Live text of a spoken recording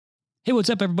Hey, what's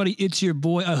up, everybody? It's your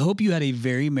boy. I hope you had a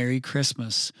very Merry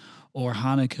Christmas or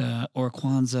Hanukkah or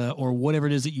Kwanzaa or whatever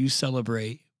it is that you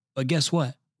celebrate. But guess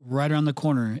what? Right around the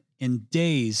corner in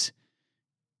days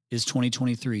is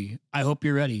 2023. I hope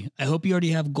you're ready. I hope you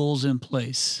already have goals in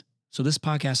place. So this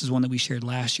podcast is one that we shared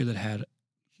last year that had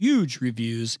huge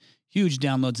reviews, huge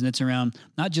downloads, and it's around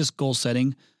not just goal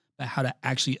setting, but how to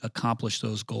actually accomplish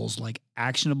those goals, like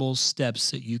actionable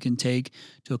steps that you can take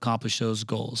to accomplish those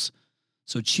goals.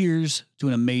 So cheers to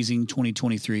an amazing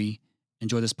 2023.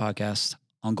 Enjoy this podcast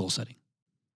on goal setting.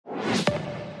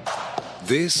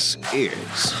 This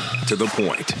is To The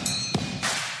Point,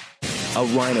 a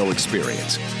Rhino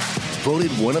experience. Voted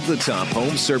one of the top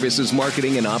home services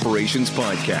marketing and operations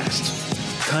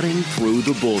podcasts. Cutting through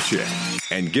the bullshit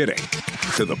and getting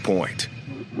to the point.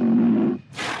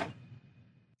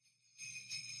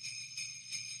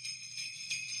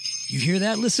 You hear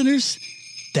that, listeners?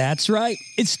 That's right.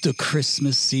 It's the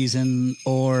Christmas season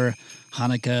or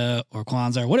Hanukkah or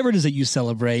Kwanzaa or whatever it is that you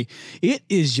celebrate. It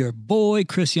is your boy,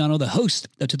 Cristiano, the host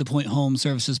of To The Point Home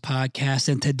Services Podcast.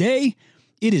 And today,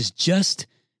 it is just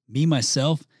me,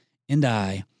 myself, and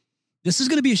I. This is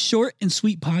going to be a short and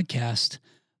sweet podcast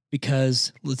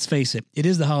because, let's face it, it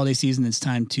is the holiday season. It's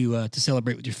time to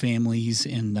celebrate with your families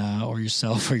and or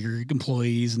yourself or your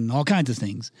employees and all kinds of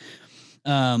things.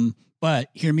 But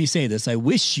hear me say this. I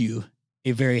wish you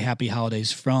a very happy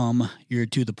holidays from your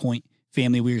To The Point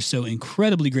family. We are so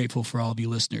incredibly grateful for all of you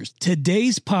listeners.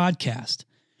 Today's podcast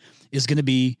is going to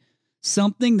be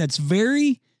something that's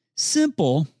very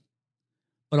simple,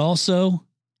 but also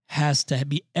has to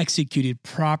be executed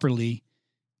properly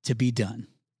to be done.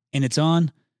 And it's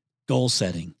on goal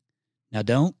setting. Now,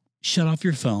 don't shut off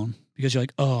your phone because you're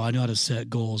like, oh, I know how to set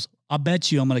goals. I'll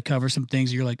bet you I'm going to cover some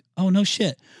things. You're like, oh, no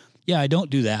shit. Yeah, I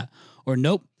don't do that. Or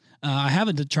nope. I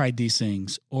haven't tried these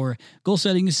things, or goal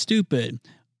setting is stupid.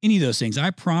 Any of those things. I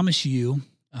promise you,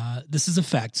 this is a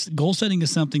fact. Goal setting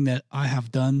is something that I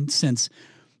have done since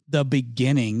the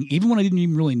beginning, even when I didn't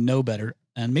even really know better.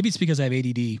 And maybe it's because I have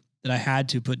ADD that I had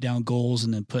to put down goals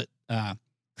and then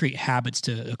create habits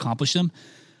to accomplish them.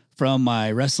 From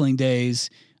my wrestling days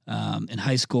in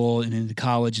high school and into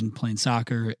college and playing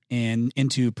soccer and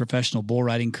into professional bull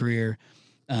riding career,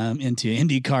 into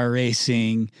IndyCar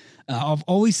racing. I've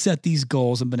always set these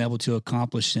goals and been able to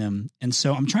accomplish them. And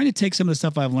so I'm trying to take some of the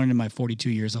stuff I've learned in my 42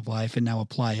 years of life and now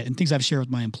apply it, and things I've shared with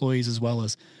my employees as well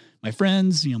as my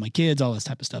friends, my kids, all this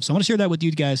type of stuff. So I want to share that with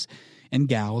you guys and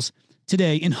gals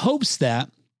today in hopes that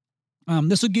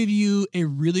this will give you a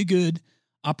really good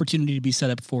opportunity to be set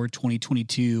up for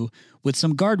 2022 with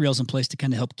some guardrails in place to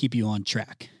kind of help keep you on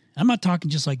track. I'm not talking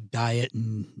just like diet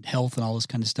and health and all this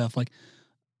kind of stuff, like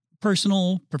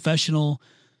personal, professional,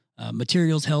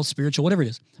 materials, health, spiritual, whatever it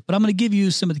is. But I'm going to give you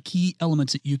some of the key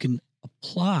elements that you can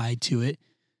apply to it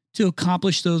to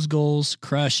accomplish those goals,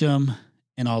 crush them,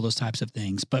 and all those types of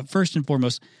things. But first and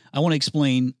foremost, I want to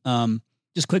explain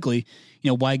just quickly,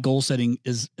 why goal setting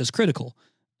is critical.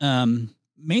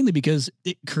 Mainly because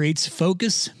it creates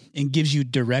focus and gives you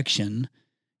direction,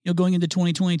 going into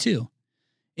 2022.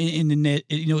 And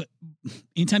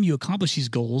anytime you accomplish these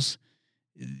goals,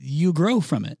 you grow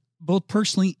from it. Both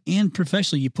personally and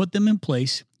professionally, you put them in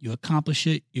place, you accomplish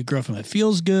it, you grow from it. It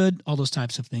feels good, all those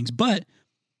types of things. But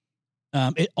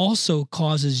it also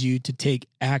causes you to take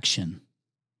action,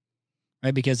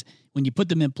 right? Because when you put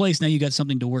them in place, now you got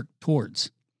something to work towards.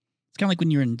 It's kind of like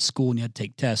when you're in school and you had to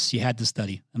take tests. You had to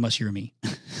study, unless you were me.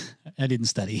 I didn't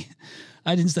study.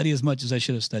 I didn't study as much as I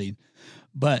should have studied.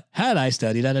 But had I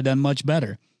studied, I'd have done much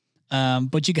better.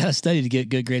 But you got to study to get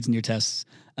good grades in your tests.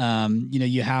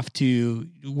 You have to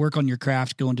work on your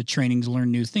craft, go into trainings,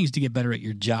 learn new things to get better at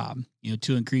your job,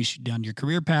 to increase down your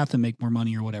career path and make more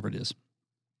money or whatever it is.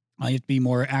 You have to be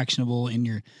more actionable in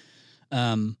your,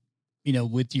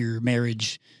 with your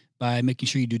marriage by making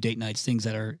sure you do date nights, things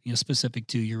that are, specific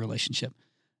to your relationship.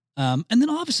 And then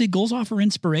obviously goals offer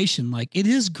inspiration. Like, it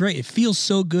is great. It feels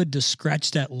so good to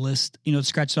scratch that list,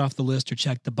 scratch it off the list or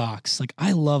check the box. Like,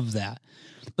 I love that.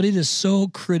 But it is so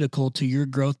critical to your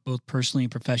growth, both personally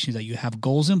and professionally, that you have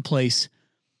goals in place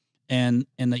and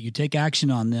that you take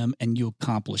action on them and you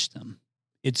accomplish them.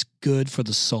 It's good for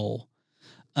the soul.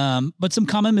 But some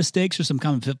common mistakes or some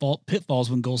common pitfalls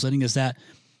when goal setting is that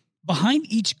behind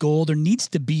each goal, there needs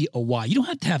to be a why. You don't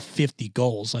have to have 50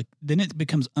 goals. Like, then it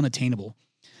becomes unattainable.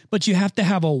 But you have to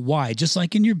have a why. Just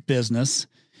like in your business,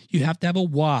 you have to have a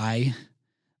why.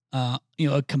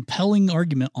 A compelling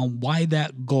argument on why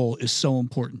that goal is so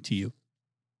important to you.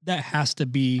 That has to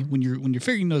be when you're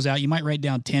figuring those out. You might write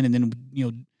down 10 and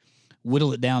then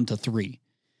whittle it down to 3.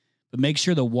 But make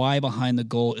sure the why behind the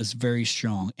goal is very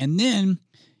strong. And then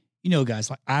guys,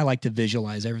 like I like to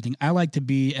visualize everything. I like to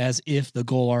be as if the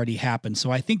goal already happened.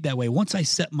 So I think that way. Once I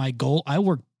set my goal, I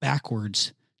work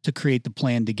backwards to create the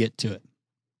plan to get to it.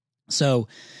 So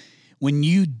when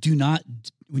you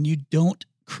don't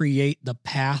create the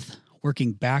path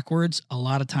working backwards, a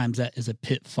lot of times that is a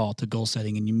pitfall to goal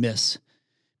setting, and you miss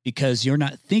because you're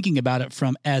not thinking about it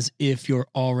from as if you're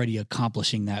already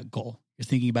accomplishing that goal. You're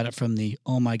thinking about it from the,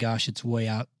 oh my gosh, it's way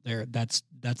out there. That's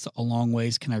a long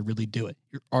ways. Can I really do it?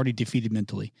 You're already defeated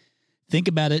mentally. Think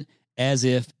about it as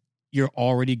if you're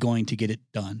already going to get it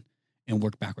done and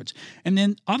work backwards. And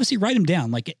then obviously write them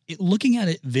down. Like looking at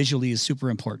it visually is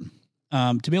super important.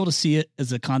 To be able to see it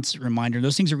as a constant reminder.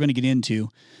 Those things we're going to get into.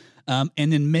 And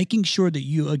then making sure that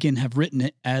you, again, have written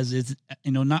it as is,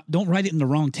 don't write it in the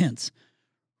wrong tense.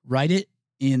 Write it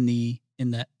in the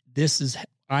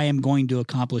I am going to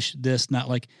accomplish this, not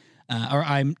like,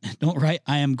 don't write,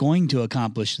 I am going to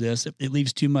accomplish this. It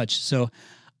leaves too much. So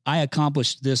I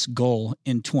accomplished this goal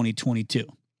in 2022.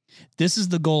 This is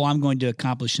the goal I'm going to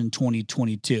accomplish in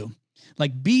 2022.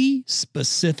 Like be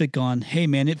specific on, hey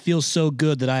man, it feels so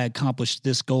good that I accomplished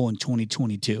this goal in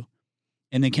 2022.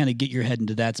 And then kind of get your head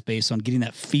into that space on getting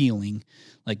that feeling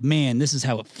like, man, this is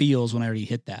how it feels when I already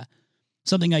hit that.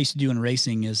 Something I used to do in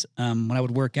racing is when I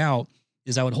would work out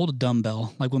is I would hold a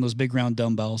dumbbell, like one of those big round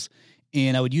dumbbells,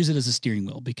 and I would use it as a steering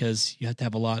wheel because you have to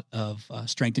have a lot of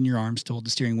strength in your arms to hold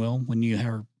the steering wheel when you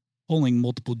are pulling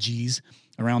multiple G's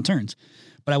around turns.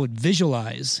 But I would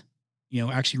visualize,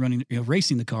 actually running,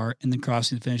 racing the car and then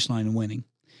crossing the finish line and winning.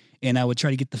 And I would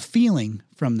try to get the feeling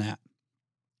from that.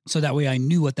 So that way I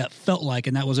knew what that felt like.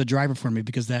 And that was a driver for me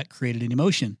because that created an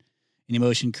emotion. And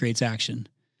emotion creates action.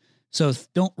 So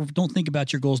don't think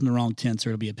about your goals in the wrong tense or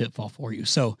it'll be a pitfall for you.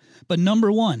 So, but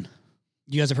number one,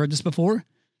 you guys have heard this before.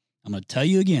 I'm going to tell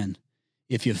you again.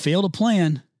 If you fail to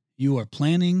plan, you are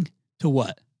planning to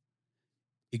what?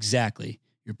 Exactly.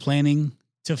 You're planning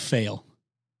to fail.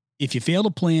 If you fail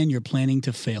to plan, you're planning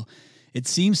to fail. It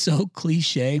seems so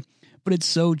cliche, but it's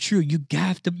so true. You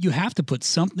have to put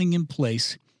something in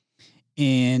place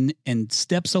and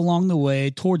steps along the way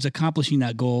towards accomplishing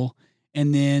that goal,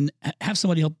 and then have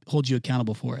somebody help hold you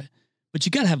accountable for it. But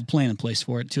you got to have a plan in place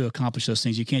for it to accomplish those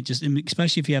things. You can't just,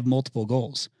 especially if you have multiple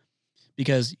goals,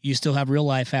 because you still have real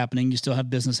life happening, you still have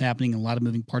business happening, and a lot of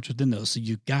moving parts within those. So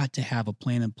you got to have a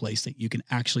plan in place that you can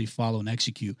actually follow and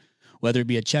execute, whether it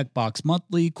be a checkbox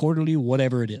monthly, quarterly,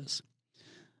 whatever it is.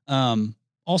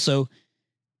 Also,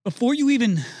 before you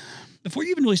even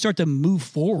really start to move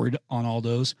forward on all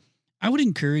those, I would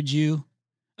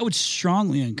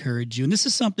strongly encourage you, and this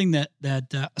is something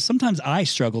that sometimes I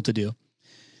struggle to do,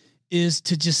 is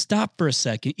to just stop for a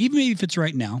second, even if it's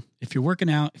right now, if you're working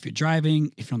out, if you're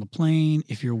driving, if you're on the plane,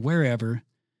 if you're wherever,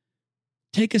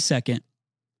 take a second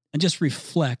and just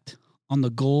reflect on the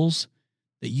goals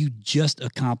that you just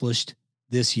accomplished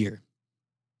this year.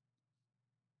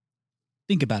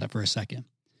 Think about it for a second.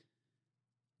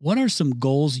 What are some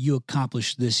goals you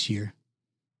accomplished this year?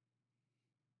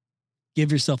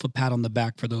 Give yourself a pat on the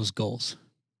back for those goals.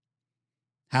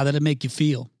 How did it make you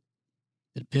feel?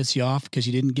 Did it piss you off because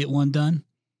you didn't get one done?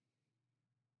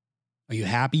 Are you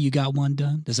happy you got one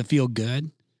done? Does it feel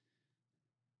good?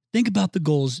 Think about the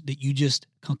goals that you just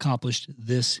accomplished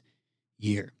this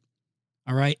year.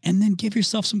 All right. And then give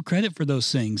yourself some credit for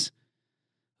those things.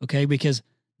 Okay. Because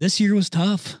this year was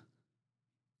tough.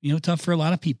 Tough for a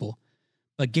lot of people.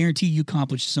 But guarantee you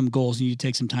accomplished some goals and you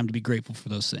take some time to be grateful for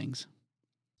those things.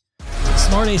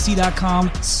 SmartAC.com,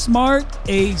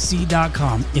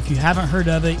 SmartAC.com. If you haven't heard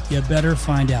of it, you better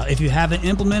find out. If you haven't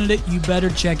implemented it, you better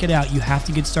check it out. You have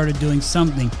to get started doing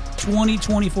something.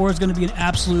 2024 is going to be an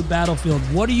absolute battlefield.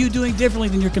 What are you doing differently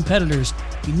than your competitors?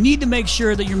 You need to make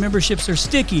sure that your memberships are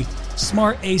sticky.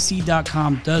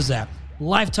 SmartAC.com does that.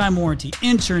 Lifetime warranty,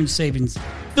 insurance savings,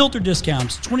 filter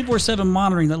discounts, 24/7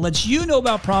 monitoring that lets you know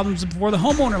about problems before the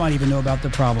homeowner might even know about the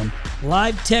problem.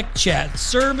 Live tech chat,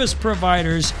 service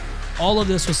providers, all of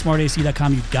this with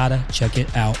SmartAC.com. You've got to check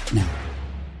it out now.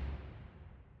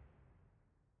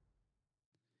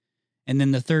 And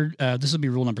then the third, this will be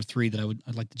rule number 3 that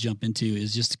I'd like to jump into,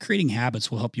 is just creating habits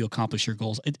will help you accomplish your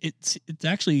goals. It's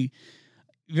actually,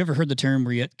 you've ever heard the term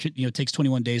where it takes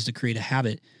 21 days to create a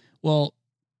habit? Well,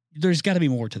 there's got to be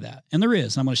more to that. And there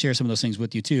is. I'm going to share some of those things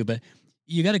with you too, but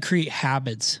you got to create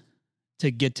habits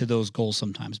to get to those goals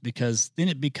sometimes, because then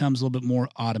it becomes a little bit more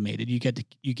automated. You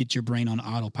get your brain on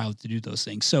autopilot to do those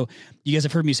things. So you guys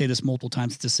have heard me say this multiple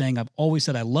times. It's a saying I've always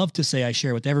said I love to say, I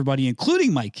share with everybody,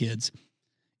 including my kids,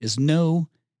 is no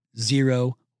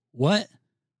zero what?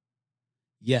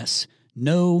 Yes.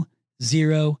 No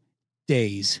 0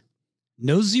 days.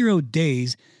 No 0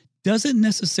 days doesn't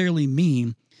necessarily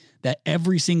mean that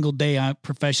every single day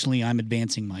professionally I'm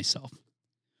advancing myself,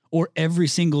 or every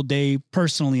single day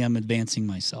personally I'm advancing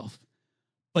myself.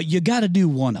 But you got to do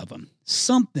one of them,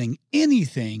 something,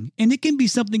 anything. And it can be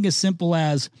something as simple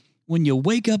as when you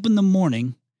wake up in the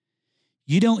morning,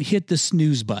 you don't hit the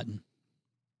snooze button.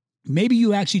 Maybe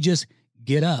you actually just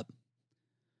get up.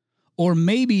 Or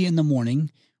maybe in the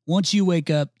morning, once you wake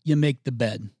up, you make the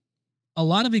bed. A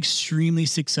lot of extremely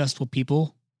successful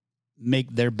people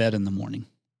make their bed in the morning.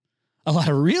 A lot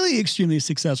of really extremely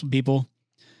successful people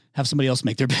have somebody else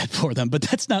make their bed for them, but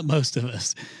that's not most of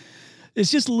us. It's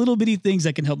just little bitty things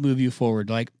that can help move you forward.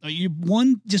 Like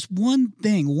just one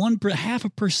thing,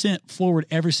 0.5% forward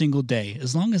every single day,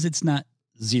 as long as it's not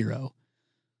zero.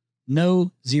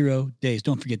 No 0 days.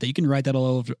 Don't forget that. You can write that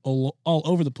all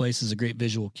over the place as a great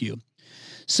visual cue.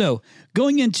 So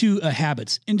going into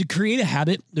habits, and to create a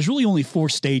habit, there's really only 4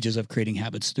 stages of creating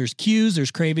habits. There's cues,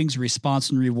 there's cravings, response,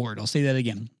 and reward. I'll say that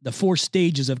again. The 4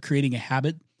 stages of creating a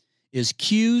habit is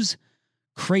cues,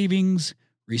 cravings,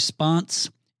 response,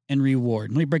 and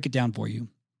reward. Let me break it down for you.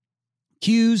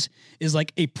 Cues is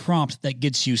like a prompt that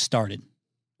gets you started.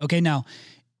 Okay, now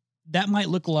that might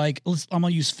look like, I'm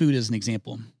going to use food as an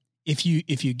example. If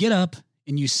you get up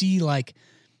and you see like,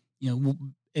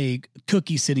 a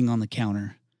cookie sitting on the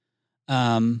counter,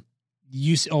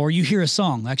 you hear a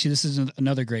song. Actually, this is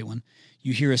another great one.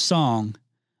 You hear a song.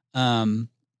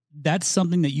 That's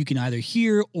something that you can either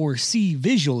hear or see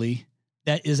visually.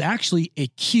 That is actually a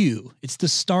cue. It's the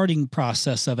starting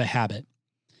process of a habit.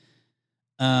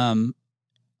 I'm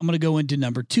going to go into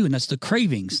number 2, and that's the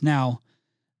cravings. Now,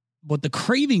 what the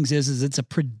cravings is it's a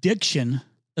prediction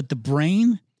that the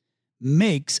brain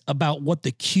makes about what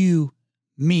the cue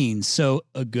means. So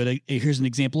here's an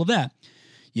example of that.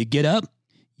 You get up,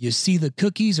 you see the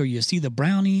cookies, or you see the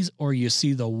brownies, or you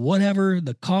see the whatever,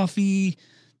 the coffee,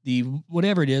 the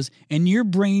whatever it is, and your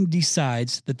brain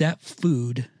decides that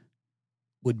food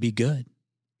would be good.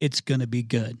 It's going to be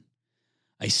good.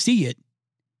 I see it.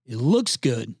 It looks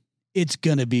good. It's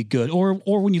going to be good. Or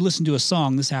when you listen to a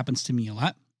song, this happens to me a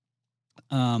lot.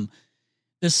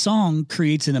 The song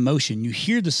creates an emotion. You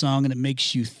hear the song and it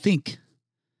makes you think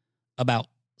about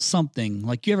something.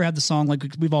 Like, you ever had the song, like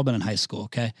we've all been in high school.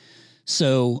 Okay.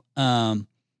 So,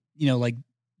 like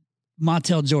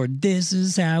Montel Jordan, "This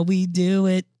Is How We Do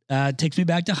It," takes me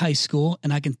back to high school,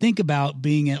 and I can think about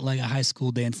being at like a high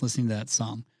school dance, listening to that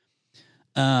song.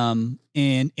 I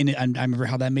remember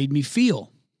how that made me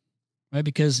feel, right?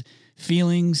 Because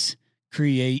feelings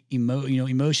create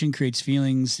emotion creates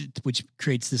feelings, which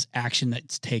creates this action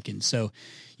that's taken. So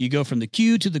you go from the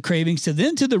cue to the cravings to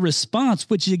the response,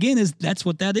 which again that's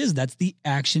what that is. That's the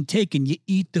action taken. You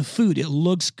eat the food. It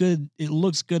looks good.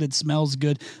 It smells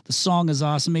good. The song is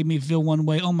awesome. Made me feel one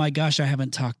way. Oh my gosh, I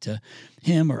haven't talked to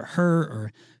him or her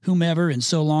or whomever in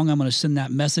so long. I'm going to send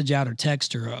that message out, or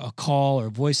text, or a call, or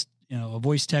voice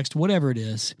text, whatever it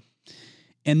is.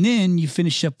 And then you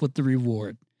finish up with the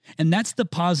reward. And that's the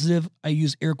positive, I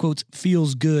use air quotes,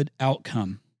 feels good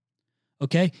outcome.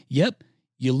 Okay. Yep.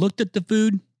 You looked at the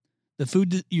food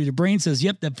your brain says,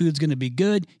 yep, that food's going to be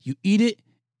good. You eat it,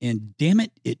 and damn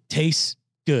it, it tastes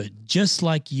good. Just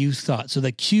like you thought. So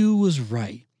the cue was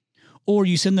right. Or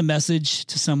you send the message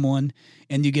to someone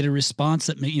and you get a response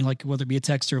that like whether it be a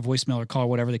text or a voicemail or call, or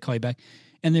whatever, they call you back.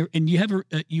 And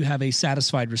you have a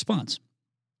satisfied response.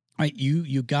 Right,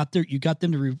 you got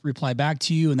them to reply back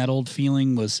to you, and that old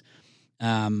feeling was,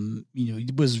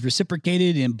 was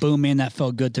reciprocated, and boom, man, that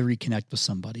felt good to reconnect with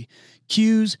somebody.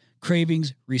 Cues,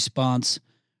 cravings, response,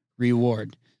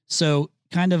 reward. So,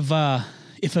 kind of,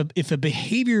 if a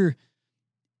behavior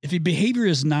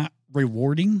is not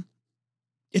rewarding,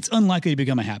 it's unlikely to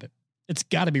become a habit. It's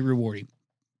got to be rewarding.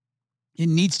 It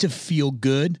needs to feel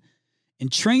good,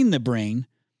 and train the brain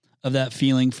of that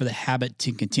feeling for the habit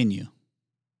to continue.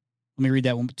 Let me read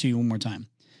that to you one more time.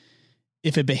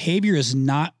 If a behavior is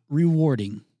not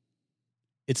rewarding,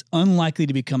 it's unlikely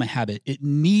to become a habit. It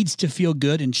needs to feel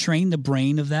good and train the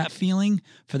brain of that feeling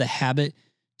for the habit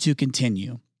to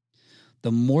continue.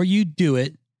 The more you do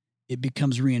it, it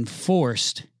becomes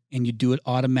reinforced, and you do it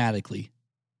automatically,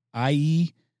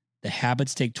 i.e., the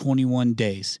habits take 21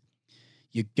 days.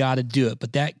 You got to do it.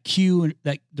 But that cue,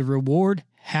 the reward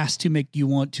has to make you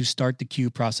want to start the cue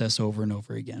process over and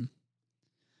over again.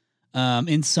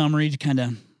 In summary, to kind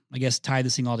of, I guess, tie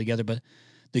this thing all together, but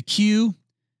the cue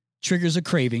triggers a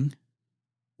craving,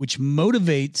 which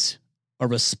motivates a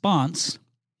response,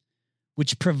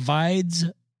 which provides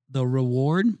the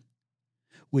reward,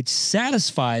 which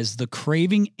satisfies the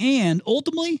craving, and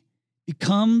ultimately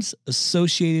becomes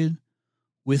associated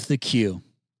with the cue.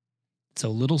 It's a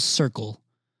little circle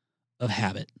of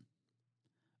habit.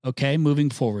 Okay, moving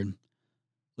forward,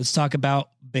 let's talk about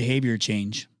behavior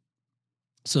change.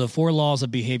 So the 4 laws of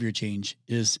behavior change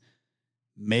is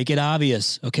make it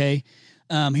obvious. Okay.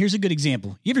 Here's a good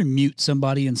example. You ever mute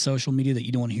somebody in social media that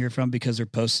you don't want to hear from because their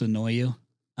posts annoy you?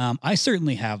 I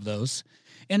certainly have those.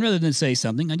 And rather than say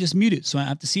something, I just mute it so I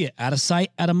have to see it. Out of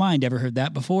sight, out of mind. Ever heard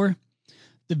that before?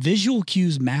 The visual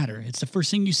cues matter. It's the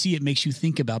first thing you see. It makes you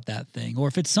think about that thing. Or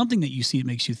if it's something that you see, it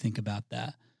makes you think about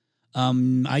that.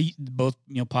 I both,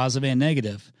 positive and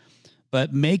negative,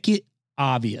 but make it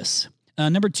obvious.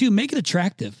 Number 2, make it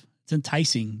attractive. It's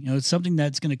enticing. It's something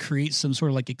that's going to create some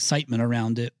sort of like excitement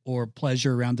around it or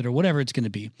pleasure around it or whatever it's going to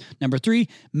be. Number 3,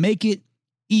 make it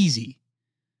easy.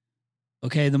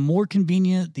 Okay, the more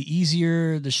convenient, the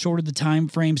easier, the shorter the time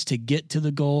frames to get to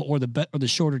the goal, or the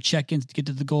shorter check-ins to get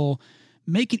to the goal.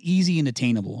 Make it easy and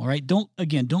attainable. All right, don't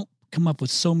come up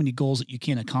with so many goals that you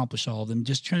can't accomplish all of them.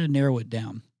 Just try to narrow it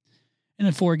down.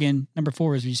 And then number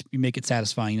 4 is you make it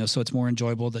satisfying, so it's more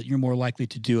enjoyable, that you're more likely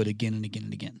to do it again and again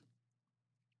and again.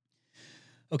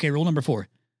 Okay, rule number 4.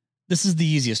 This is the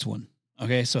easiest one.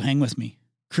 Okay, so hang with me.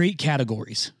 Create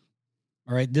categories.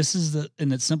 All right, this is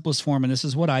in its simplest form, and this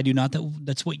is what I do. Not that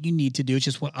that's what you need to do. It's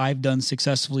just what I've done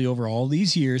successfully over all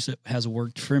these years that has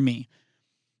worked for me.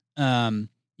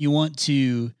 You want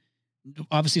to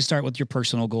obviously start with your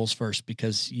personal goals first,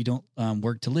 because you don't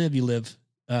work to live. You live.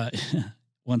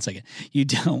 One second. You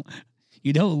don't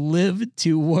live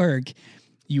to work.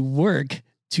 You work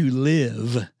to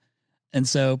live. And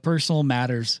so personal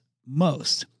matters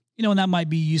most, and that might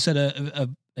be, you set a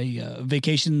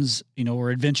vacations, or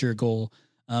adventure goal,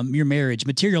 your marriage,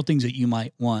 material things that you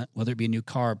might want, whether it be a new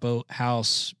car, boat,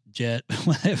 house, jet,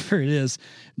 whatever it is,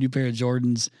 new pair of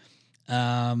Jordans,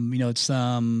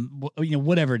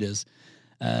 whatever it is.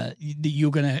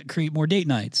 You're going to create more date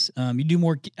nights. You do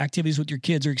more activities with your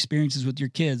kids or experiences with your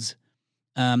kids,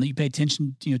 that you pay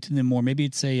attention to them more. Maybe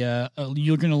it's you're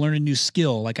going to learn a new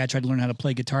skill. Like I tried to learn how to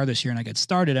play guitar this year, and I got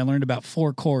started. I learned about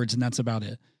 4 chords, and that's about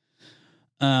it.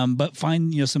 But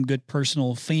find, some good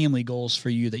personal family goals for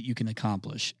you that you can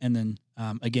accomplish. And then,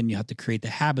 again, you have to create the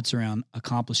habits around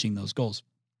accomplishing those goals.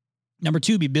 Number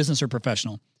 2, be business or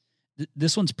professional.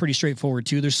 This one's pretty straightforward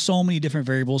too. There's so many different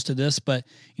variables to this, but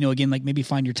again, like maybe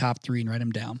find your top 3 and write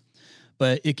them down.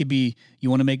 But it could be, you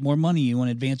want to make more money. You want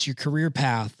to advance your career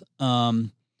path.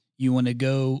 You want to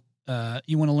go,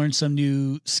 you want to learn some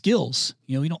new skills.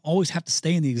 You don't always have to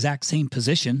stay in the exact same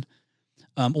position.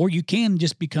 Or you can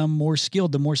just become more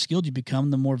skilled. The more skilled you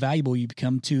become, the more valuable you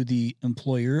become to the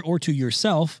employer or to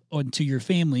yourself or to your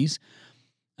families.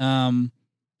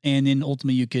 And then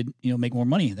ultimately you could, make more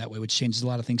money that way, which changes a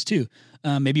lot of things too.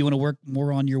 Maybe you want to work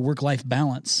more on your work-life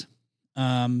balance.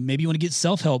 Maybe you want to get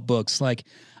self-help books. Like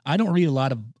I don't read a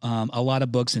lot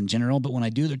of books in general, but when I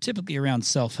do, they're typically around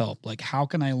self-help. Like how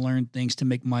can I learn things to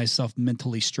make myself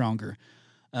mentally stronger?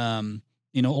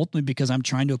 Ultimately because I'm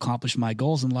trying to accomplish my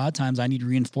goals. And a lot of times I need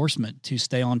reinforcement to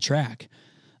stay on track.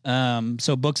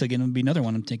 So books, again, would be another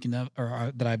one I'm thinking of,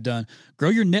 or that I've done. Grow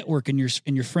your network in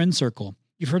your friend circle.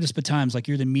 You've heard this at times, like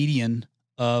you're the median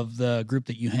of the group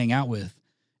that you hang out with.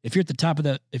 If you're at the top of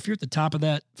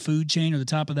that food chain or the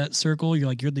top of that circle,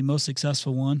 you're the most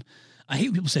successful one. I hate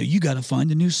when people say, you got to find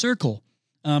a new circle,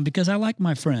 because I like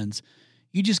my friends.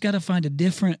 You just got to find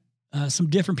some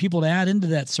different people to add into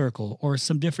that circle, or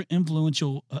some different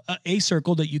influential, a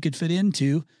circle that you could fit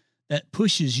into that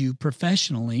pushes you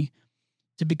professionally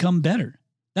to become better.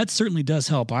 That certainly does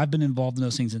help. I've been involved in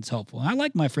those things, and it's helpful. I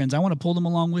like my friends. I want to pull them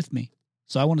along with me.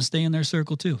 So I want to stay in their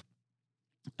circle too.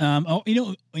 And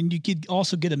you could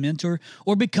also get a mentor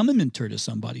or become a mentor to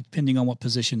somebody, depending on what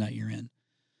position that you're in.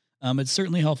 It's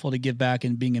certainly helpful to give back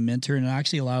and being a mentor. And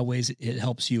actually a lot of ways it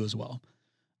helps you as well.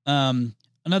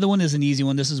 Another one is an easy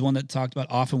one. This is one that talked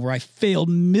about often, where I failed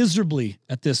miserably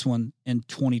at this one in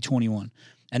 2021,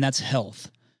 and that's health.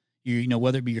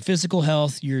 Whether it be your physical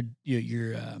health, your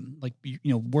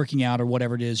working out or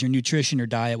whatever it is, your nutrition or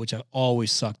diet, which I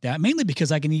always sucked at, mainly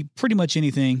because I can eat pretty much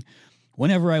anything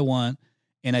whenever I want,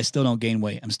 and I still don't gain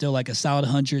weight. I'm still like a solid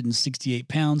 168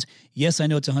 pounds. Yes, I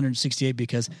know it's 168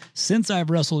 because since I've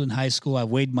wrestled in high school, I've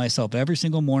weighed myself every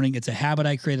single morning. It's a habit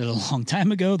I created a long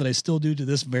time ago that I still do to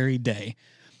this very day.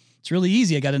 It's really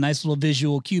easy. I got a nice little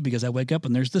visual cue because I wake up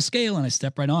and there's the scale and I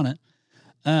step right on it.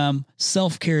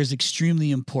 Self-care is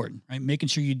extremely important, right? Making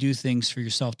sure you do things for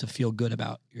yourself to feel good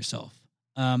about yourself.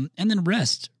 And then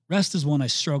rest. Rest is one I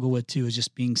struggle with too, is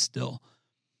just being still.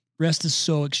 Rest is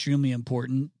so extremely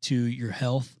important to your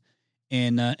health,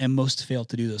 and most fail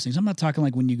to do those things. I'm not talking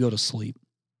like when you go to sleep.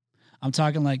 I'm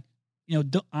talking like,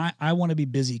 I want to be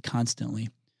busy constantly.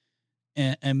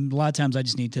 And a lot of times I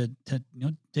just need to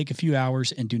take a few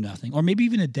hours and do nothing, or maybe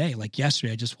even a day. Like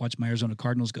yesterday, I just watched my Arizona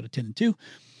Cardinals go to 10-2,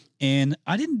 and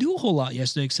I didn't do a whole lot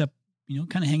yesterday except,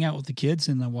 kind of hang out with the kids,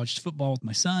 and I watched football with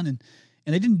my son, and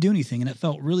I didn't do anything, and it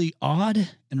felt really odd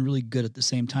and really good at the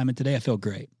same time. And today I feel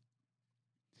great.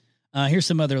 Here's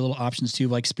some other little options too,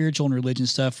 like spiritual and religion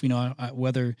stuff.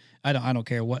 Whether I don't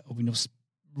care what,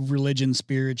 religion,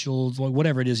 spiritual,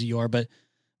 whatever it is you are, but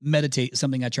meditate is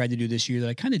something I tried to do this year that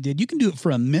I kind of did. You can do it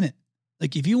for a minute.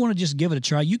 Like if you want to just give it a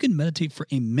try, you can meditate for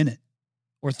a minute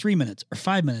or 3 minutes or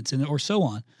 5 minutes or so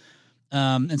on.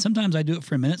 And sometimes I do it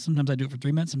for a minute. Sometimes I do it for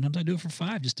 3 minutes. Sometimes I do it for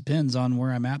 5. Just depends on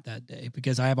where I'm at that day,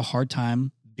 because I have a hard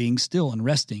time being still and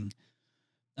resting.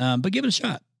 But give it a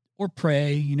shot, or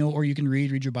pray, or you can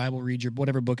read your Bible, read your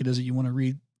whatever book it is that you want to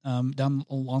read, down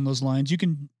along those lines. You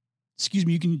can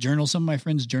journal. Some of my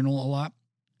friends journal a lot,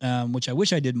 which I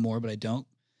wish I did more, but I don't.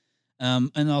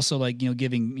 And also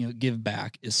give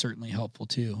back is certainly helpful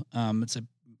too. It's a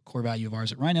core value of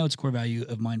ours at Rhino. It's a core value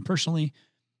of mine personally.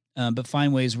 But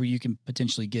find ways where you can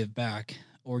potentially give back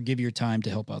or give your time to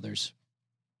help others.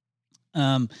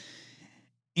 And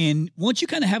once you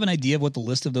kind of have an idea of what the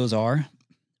list of those are,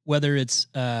 whether it's,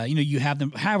 you have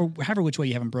them, however which way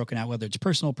you have them broken out, whether it's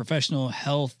personal, professional,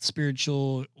 health,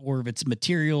 spiritual, or if it's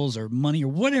materials or money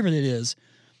or whatever it is,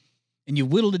 and you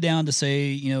whittled it down to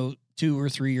say, 2 or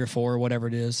 3 or 4 or whatever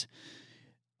it is.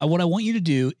 What I want you to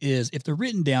do is, if they're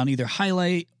written down, either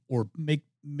highlight or make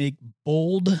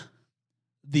bold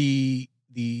the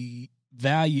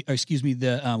value, or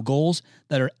the goals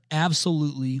that are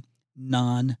absolutely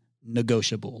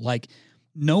non-negotiable. Like,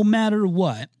 no matter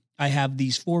what, I have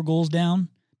these 4 goals down,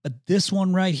 but this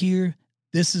one right here,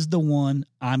 this is the one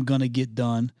I'm going to get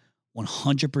done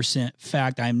 100%.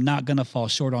 Fact, I'm not going to fall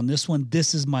short on this one.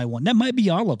 This is my one. That might be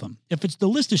all of them. If the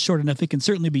list is short enough, it can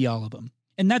certainly be all of them.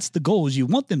 And that's the goals you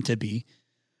want them to be.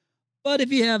 But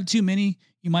if you have too many,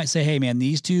 you might say, hey man,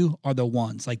 these 2 are the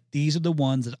ones. Like, these are the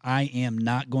ones that I am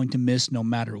not going to miss no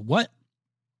matter what.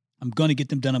 I'm going to get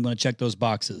them done. I'm going to check those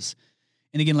boxes.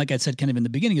 And again, like I said, kind of in the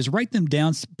beginning, is write them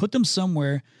down, put them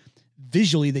somewhere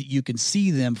visually that you can see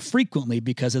them frequently,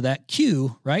 because of that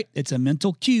cue, right? It's a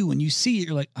mental cue. When you see it,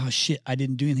 you're like, oh shit, I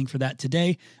didn't do anything for that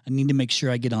today. I need to make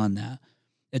sure I get on that.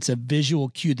 It's a visual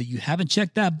cue that you haven't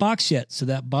checked that box yet. So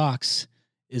that box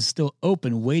is still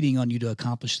open, waiting on you to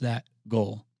accomplish that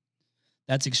goal.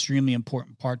 That's extremely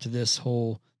important part to the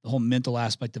whole mental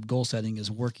aspect of goal setting, is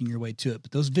working your way to it.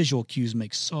 But those visual cues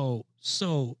make are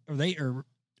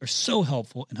so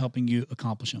helpful in helping you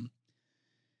accomplish them.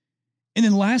 And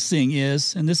then last thing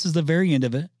is, and this is the very end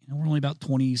of it, we're only about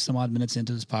 20 some odd minutes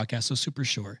into this podcast, so super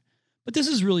short, but this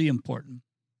is really important.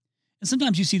 And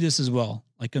sometimes you see this as well,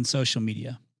 like on social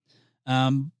media.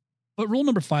 But rule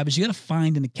number 5 is you got to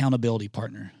find an accountability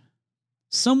partner.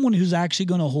 Someone who's actually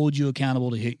going to hold you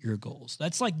accountable to hit your goals.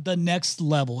 That's like the next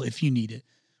level if you need it.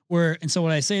 And so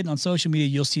when I say it on social media,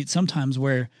 you'll see it sometimes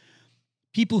where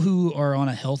people who are on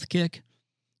a health kick,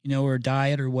 or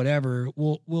diet or whatever,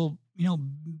 will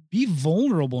be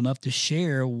vulnerable enough to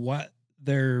share what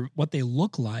they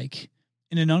look like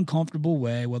in an uncomfortable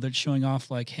way, whether it's showing off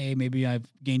like, hey, maybe I've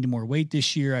gained more weight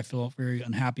this year. I feel very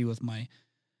unhappy with my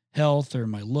health or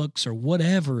my looks or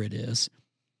whatever it is.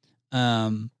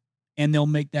 And they'll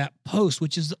make that post,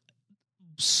 which is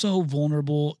so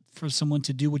vulnerable for someone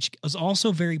to do, which is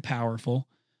also very powerful,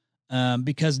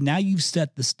 because now you've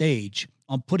set the stage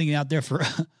on putting it out there for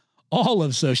all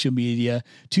of social media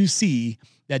to see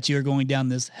that you're going down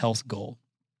this health goal.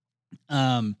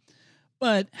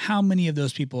 But how many of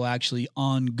those people actually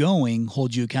ongoing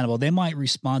hold you accountable? They might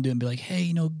respond to it and be like,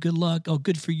 hey, good luck. Oh,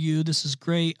 good for you. This is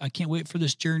great. I can't wait for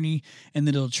this journey. And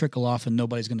then it'll trickle off and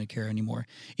nobody's going to care anymore.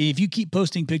 If you keep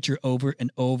posting picture over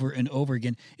and over and over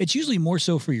again, it's usually more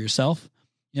so for yourself,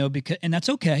 and that's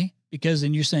okay, because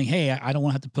then you're saying, hey, I don't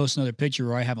want to have to post another picture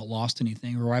where I haven't lost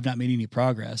anything or I've not made any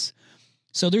progress.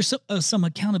 So there's some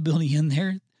accountability in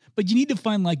there, but you need to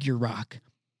find like your rock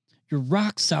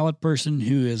solid person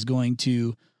who is going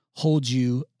to hold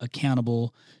you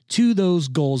accountable to those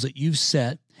goals that you've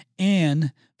set,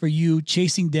 and for you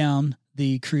chasing down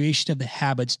the creation of the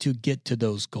habits to get to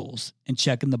those goals and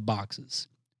checking the boxes.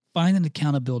 Find an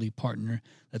accountability partner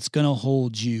that's going to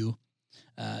hold you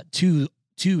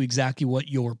to exactly what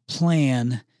your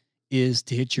plan is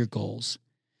to hit your goals.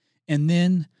 And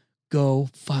then go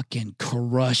fucking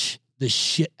crush the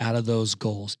shit out of those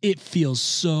goals. It feels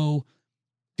so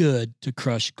good to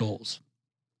crush goals.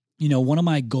 One of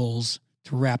my goals,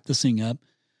 to wrap this thing up,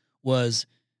 was,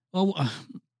 a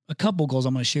couple goals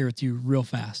I'm going to share with you real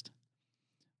fast.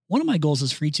 One of my goals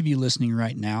is for each of you listening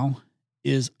right now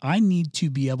is I need to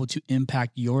be able to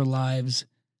impact your lives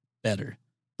better.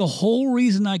 The whole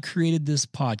reason I created this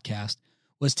podcast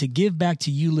was to give back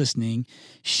to you listening,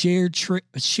 share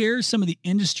some of the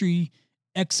industry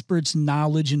experts'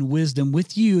 knowledge and wisdom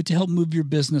with you to help move your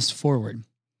business forward.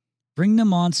 Bring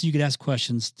them on so you could ask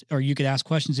questions, or you could ask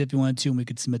questions if you wanted to, and we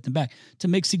could submit them back to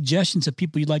make suggestions of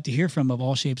people you'd like to hear from of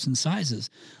all shapes and sizes.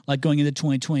 Like going into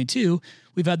 2022,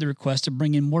 we've had the request to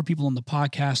bring in more people on the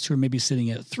podcast who are maybe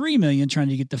sitting at 3 million trying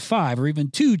to get to 5, or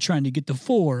even 2 trying to get to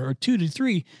 4, or 2 to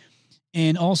 3.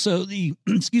 And also the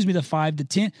 5 to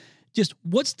 10. Just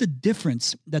what's the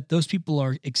difference that those people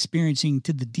are experiencing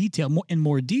to the detail,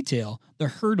 more detail, the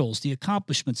hurdles, the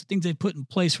accomplishments, the things they put in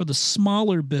place for the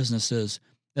smaller businesses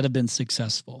that have been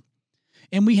successful.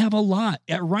 And we have a lot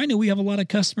at Rhino. We have a lot of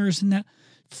customers in that,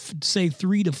 say,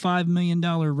 $3 to $5 million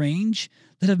range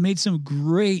that have made some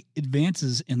great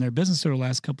advances in their business over the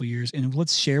last couple of years. And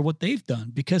let's share what they've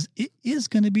done, because it is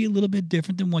going to be a little bit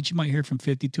different than what you might hear from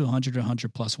 50 to 100 or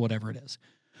 100 plus, whatever it is.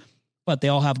 But they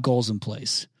all have goals in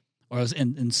place, or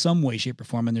in some way, shape, or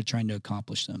form, and they're trying to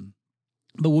accomplish them.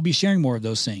 But we'll be sharing more of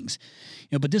those things.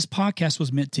 But this podcast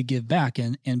was meant to give back,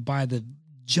 and by the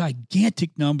gigantic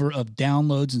number of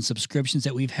downloads and subscriptions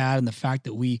that we've had, and the fact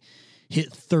that we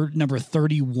hit number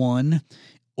 31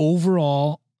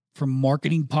 overall for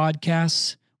marketing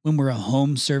podcasts when we're a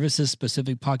home services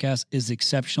specific podcast is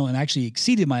exceptional and actually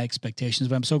exceeded my expectations.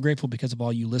 But I'm so grateful because of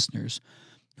all you listeners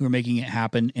who are making it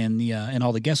happen, and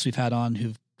all the guests we've had on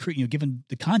who've given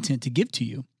the content to give to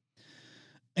you.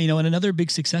 And another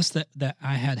big success that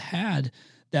I had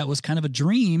that was kind of a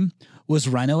dream was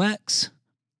Rhino X.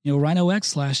 Rhino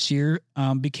X last year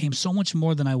became so much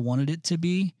more than I wanted it to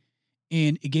be.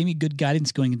 And it gave me good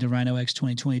guidance going into Rhino X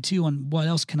 2022 on what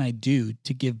else can I do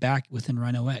to give back within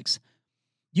Rhino X.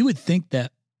 You would think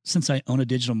that since I own a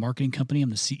digital marketing company, I'm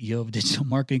the CEO of a digital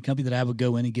marketing company, that I would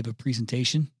go in and give a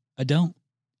presentation. I don't.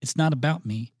 It's not about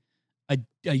me.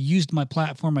 I used my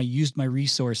platform. I used my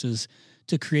resources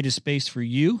to create a space for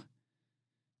you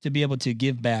to be able to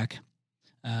give back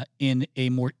in a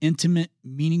more intimate,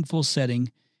 meaningful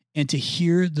setting, and to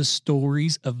hear the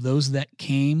stories of those that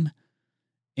came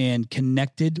and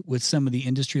connected with some of the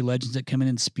industry legends that come in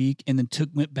and speak, and then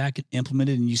went back and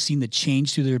implemented, and you've seen the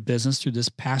change through their business through this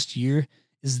past year,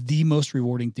 is the most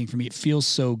rewarding thing for me. It feels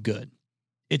so good.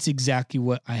 It's exactly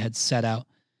what I had set out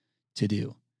to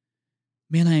do.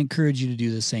 Man, I encourage you to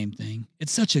do the same thing.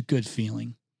 It's such a good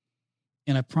feeling.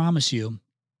 And I promise you,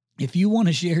 if you want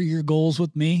to share your goals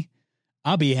with me,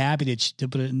 I'll be happy to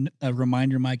put a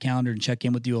reminder in my calendar and check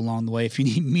in with you along the way if you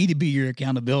need me to be your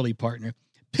accountability partner,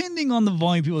 depending on the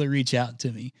volume of people that reach out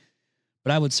to me.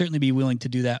 But I would certainly be willing to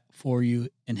do that for you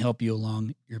and help you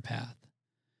along your path.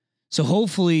 So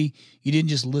hopefully you didn't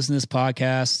just listen to this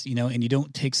podcast, and you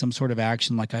don't take some sort of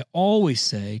action. Like I always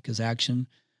say, because action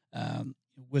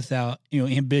without,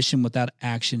 ambition without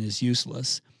action is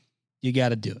useless. You got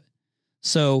to do it.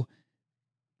 So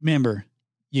remember,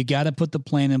 you got to put the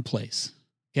plan in place.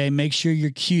 Okay. Make sure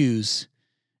your cues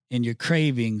and your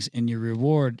cravings and your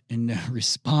reward and the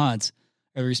response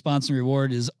and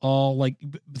reward is all like,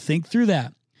 think through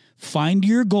that. Find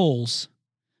your goals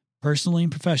personally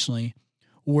and professionally,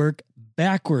 work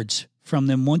backwards from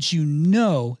them. Once you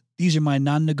know, these are my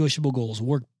non-negotiable goals,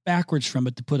 work backwards from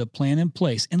it to put a plan in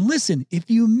place. And listen,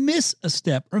 if you miss a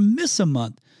step or miss a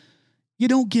month, you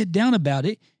don't get down about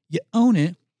it. You own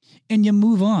it and you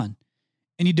move on,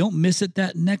 and you don't miss it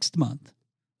that next month.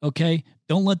 Okay.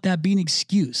 Don't let that be an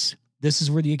excuse. This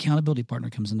is where the accountability partner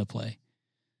comes into play.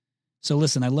 So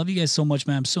listen, I love you guys so much,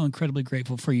 man. I'm so incredibly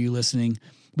grateful for you listening.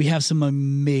 We have some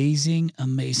amazing,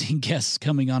 amazing guests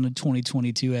coming on in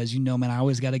 2022. As you know, man, I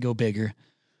always got to go bigger.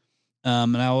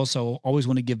 And I also always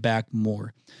want to give back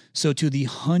more. So to the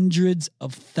hundreds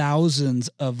of thousands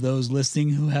of those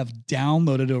listening who have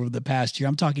downloaded over the past year,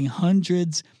 I'm talking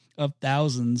hundreds of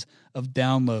thousands of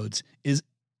downloads, is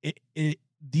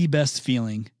the best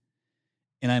feeling.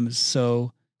 And I'm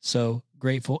so, so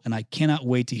grateful. And I cannot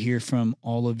wait to hear from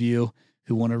all of you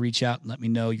who want to reach out and let me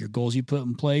know your goals you put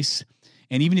in place.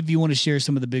 And even if you want to share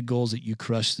some of the big goals that you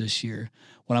crushed this year,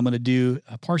 what I'm going to do,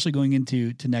 partially going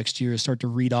into next year, is start to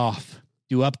read off,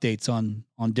 do updates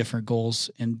on different goals,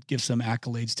 and give some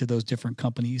accolades to those different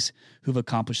companies who've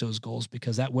accomplished those goals.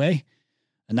 Because that way,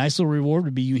 a nice little reward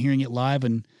would be you hearing it live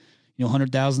and,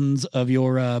 hundred thousands of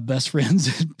your best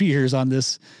friends and peers on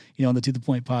this, on the To The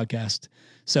Point podcast.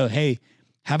 So, hey,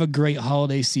 have a great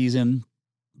holiday season,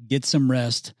 get some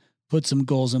rest, put some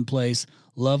goals in place,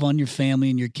 love on your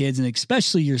family and your kids, and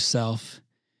especially yourself.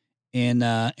 And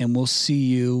we'll see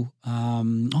you. Oh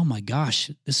my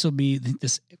gosh, I think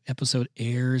this episode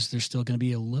airs. There's still going to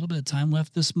be a little bit of time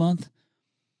left this month.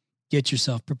 Get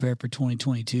yourself prepared for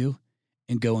 2022.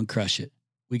 and go and crush it.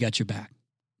 We got your back.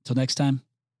 Till next time,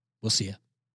 we'll see you.